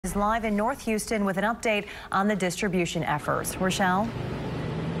Is live in North Houston with an update on the distribution efforts. Rochelle?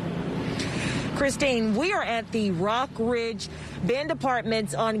 Christine, we are at the Rock Ridge Bend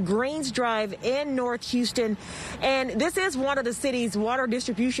Apartments on Greens Drive in North Houston, and this is one of the city's water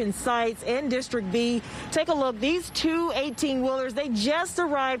distribution sites in District B. Take a look. These two 18-wheelers, they just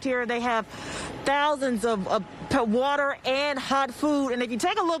arrived here. They have thousands of water and hot food, and if you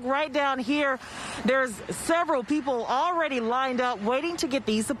take a look right down here, there's several people already lined up waiting to get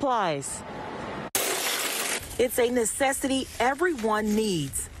these supplies. It's a necessity everyone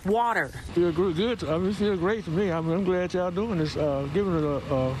needs. Water. Feel good. I mean, feel great to me. I'm glad y'all doing this, giving it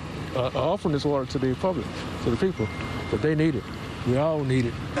offering this water to the public, to the people, that they need it. We all need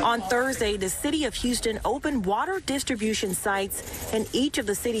it. On Thursday, the city of Houston opened water distribution sites in each of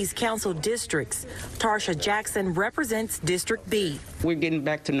the city's council districts. Tarsha Jackson represents District B. We're getting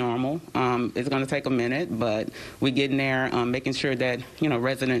back to normal. It's going to take a minute, but we're getting there, making sure that,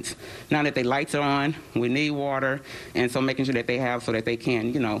 residents, now that their lights are on, we need water, and so making sure that they have so that they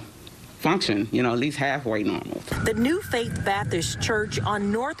can, function, at least halfway normal. The New Faith Baptist Church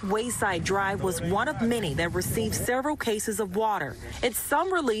on North Wayside Drive was one of many that received several cases of water. It's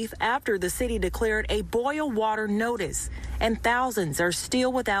some relief after the city declared a boil water notice, and thousands are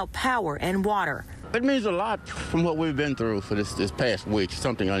still without power and water. It means a lot from what we've been through for this past week,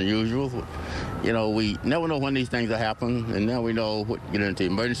 something unusual. We never know when these things will happen, and now we know what to get into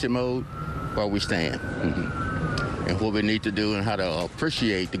emergency mode where we stand. And what we need to do and how to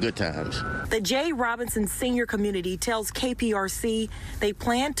appreciate the good times. The J. Robinson Senior Community tells KPRC they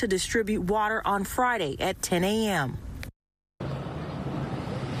plan to distribute water on Friday at 10 a.m.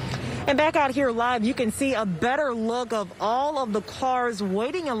 And back out here live, you can see a better look of all of the cars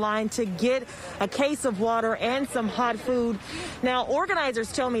waiting in line to get a case of water and some hot food. Now,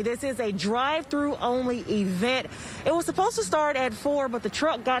 organizers tell me this is a drive-through only event. It was supposed to start at 4, but the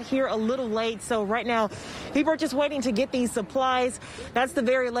truck got here a little late. So right now, people are just waiting to get these supplies. That's the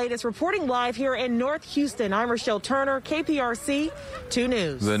very latest. Reporting live here in North Houston, I'm Rochelle Turner, KPRC 2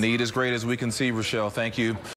 News. The need is great, as we can see, Rochelle. Thank you.